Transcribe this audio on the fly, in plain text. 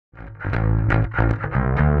Hi,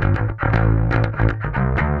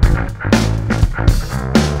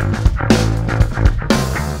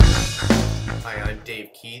 I'm Dave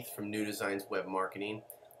Keith from New Designs Web Marketing.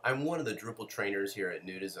 I'm one of the Drupal trainers here at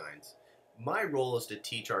New Designs. My role is to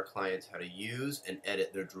teach our clients how to use and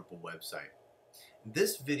edit their Drupal website.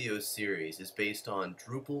 This video series is based on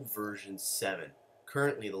Drupal version 7,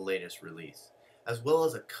 currently the latest release, as well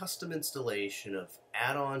as a custom installation of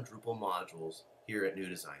add-on Drupal modules here at New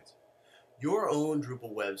Designs. Your own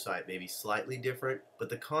Drupal website may be slightly different, but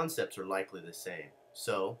the concepts are likely the same.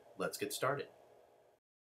 So let's get started.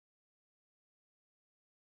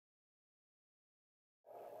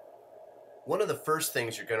 One of the first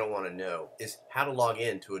things you're going to want to know is how to log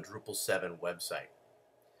in to a Drupal 7 website.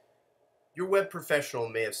 Your web professional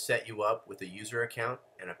may have set you up with a user account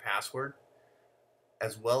and a password,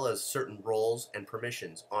 as well as certain roles and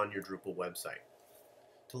permissions on your Drupal website.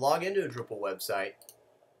 To log into a Drupal website,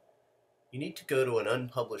 you need to go to an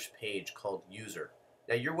unpublished page called User.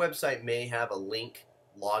 Now, your website may have a link,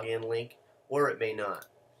 login link, or it may not.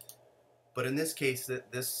 But in this case,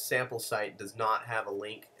 this sample site does not have a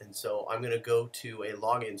link, and so I'm going to go to a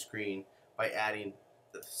login screen by adding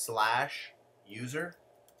the /user,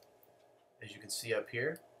 as you can see up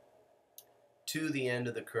here, to the end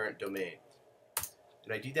of the current domain.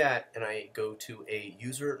 And I do that, and I go to a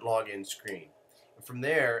user login screen. And from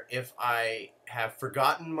there, if I have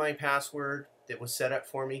forgotten my password that was set up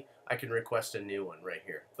for me, I can request a new one right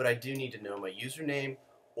here. But I do need to know my username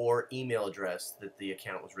or email address that the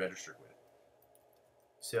account was registered with.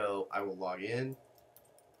 So I will log in,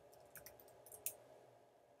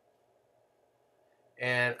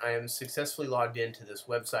 and I am successfully logged into this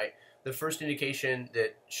website. The first indication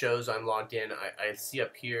that shows I'm logged in, I see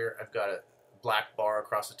up here I've got a black bar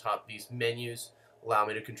across the top. These menus allow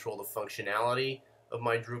me to control the functionality of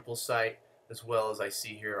my Drupal site, as well as I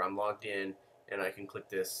see here I'm logged in, and I can click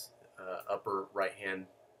this upper right hand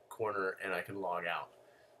corner and I can log out.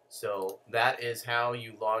 So that is how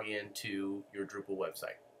you log into your Drupal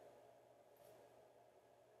website.